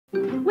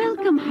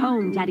Welcome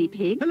home, Daddy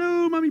Pig.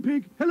 Hello, Mummy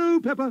Pig. Hello,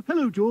 Peppa.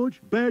 Hello,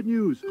 George. Bad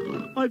news.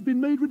 I've been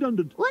made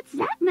redundant. What's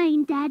that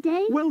mean,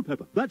 Daddy? Well,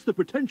 Peppa, that's the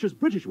pretentious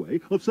British way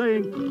of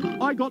saying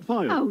I got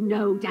fired. Oh,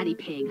 no, Daddy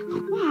Pig.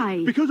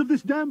 Why? Because of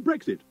this damn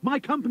Brexit. My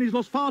company's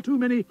lost far too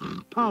many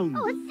pounds.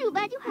 Oh, it's too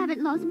bad you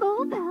haven't lost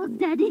more bells,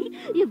 Daddy.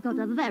 You've got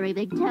a very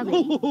big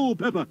tummy. Oh,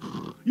 Peppa,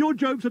 your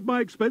jokes at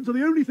my expense are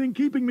the only thing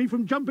keeping me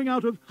from jumping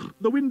out of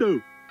the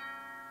window.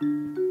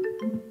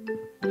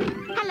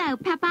 Hello,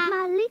 Peppa.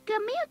 Malika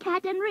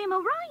Meerkat and Rima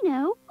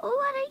Rhino.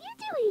 What are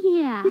you doing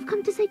here? We've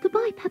come to say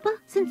goodbye, Peppa.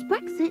 Since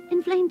Brexit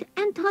inflamed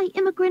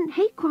anti-immigrant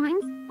hate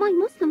crimes, my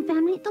Muslim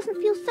family doesn't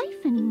feel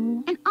safe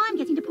anymore. And I'm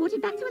getting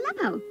deported back to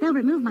Aleppo. They'll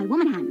remove my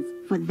woman hands,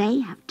 for they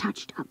have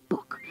touched a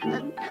book.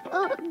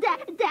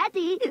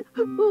 Daddy,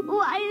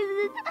 why is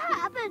it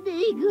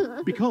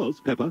happening?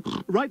 Because, Peppa,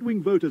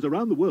 right-wing voters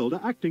around the world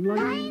are acting like...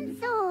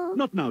 Dinosaur.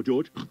 Not now,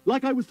 George.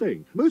 Like I was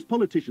saying, most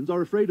politicians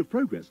are afraid of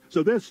progress,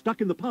 so they're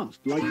stuck in the past,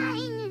 like...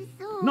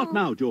 Dinosaur. Not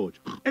now,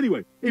 George.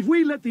 Anyway, if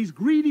we let these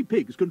greedy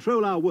pigs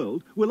control our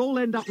world, we'll all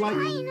end up like...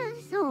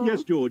 Dinosaur.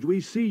 Yes, George,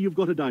 we see you've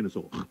got a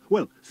dinosaur.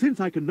 Well,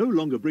 since I can no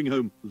longer bring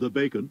home the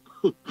bacon,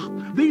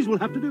 these will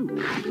have to do.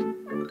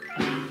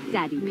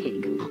 Daddy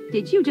Pig,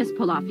 did you just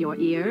pull off your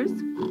ears?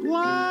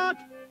 What?